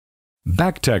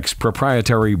BacTech's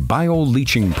proprietary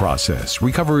Bioleaching process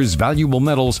recovers valuable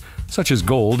metals such as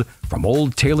gold from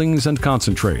old tailings and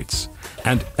concentrates,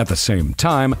 and at the same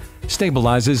time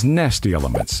stabilizes nasty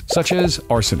elements such as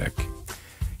arsenic.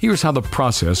 Here's how the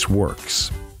process works.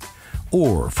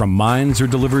 Ore from mines are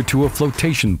delivered to a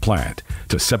flotation plant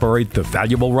to separate the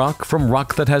valuable rock from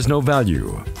rock that has no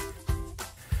value.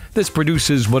 This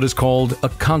produces what is called a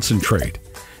concentrate,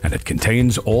 and it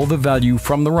contains all the value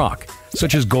from the rock,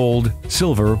 such as gold,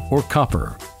 silver, or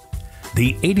copper.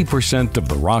 The 80% of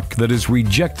the rock that is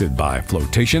rejected by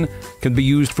flotation can be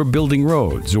used for building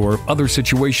roads or other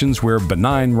situations where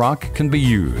benign rock can be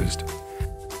used.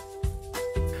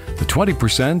 The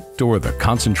 20%, or the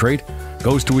concentrate,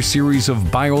 goes to a series of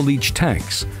Bioleach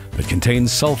tanks that contain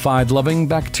sulfide-loving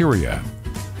bacteria.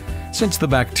 Since the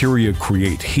bacteria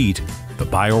create heat, the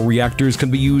bioreactors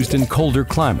can be used in colder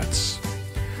climates.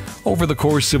 Over the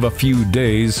course of a few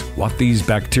days, what these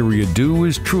bacteria do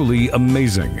is truly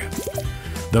amazing.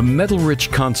 The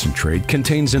metal-rich concentrate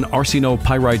contains an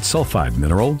arsenopyrite sulfide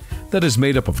mineral that is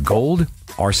made up of gold,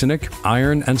 arsenic,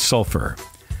 iron, and sulfur.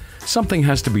 Something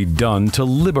has to be done to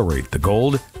liberate the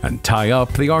gold and tie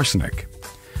up the arsenic.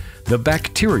 The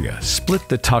bacteria split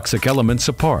the toxic elements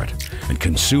apart and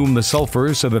consume the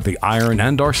sulfur so that the iron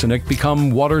and arsenic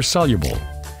become water-soluble.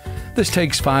 This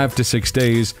takes 5 to 6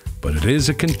 days, but it is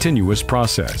a continuous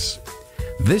process.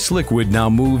 This liquid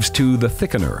now moves to the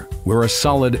thickener, where a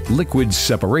solid liquid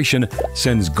separation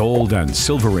sends gold and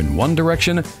silver in one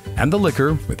direction and the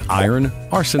liquor with iron,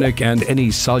 arsenic, and any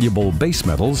soluble base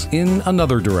metals in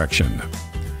another direction.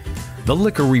 The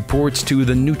liquor reports to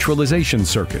the neutralization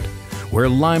circuit, where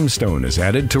limestone is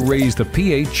added to raise the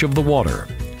pH of the water.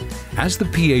 As the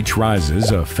pH rises,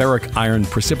 a ferric iron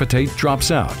precipitate drops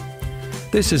out.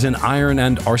 This is an iron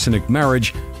and arsenic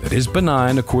marriage that is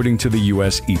benign according to the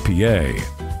US EPA.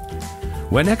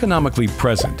 When economically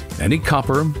present, any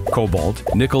copper, cobalt,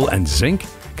 nickel, and zinc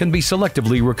can be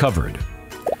selectively recovered.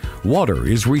 Water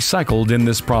is recycled in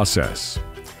this process.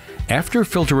 After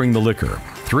filtering the liquor,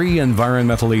 3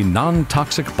 environmentally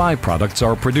non-toxic byproducts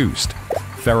are produced: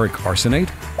 ferric arsenate,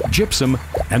 gypsum,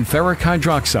 and ferric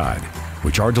hydroxide,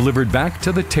 which are delivered back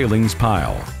to the tailings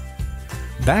pile.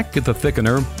 Back at the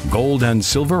thickener, gold and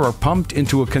silver are pumped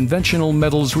into a conventional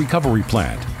metals recovery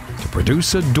plant to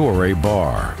produce a doré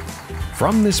bar.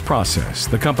 From this process,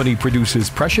 the company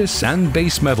produces precious and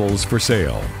base metals for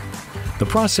sale. The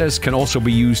process can also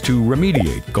be used to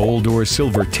remediate gold or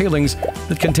silver tailings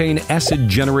that contain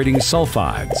acid-generating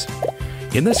sulfides.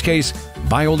 In this case,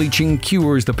 bioleaching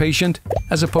cures the patient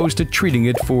as opposed to treating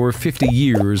it for 50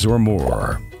 years or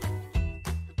more.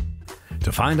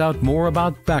 To find out more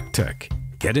about BacTech,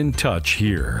 get in touch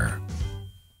here.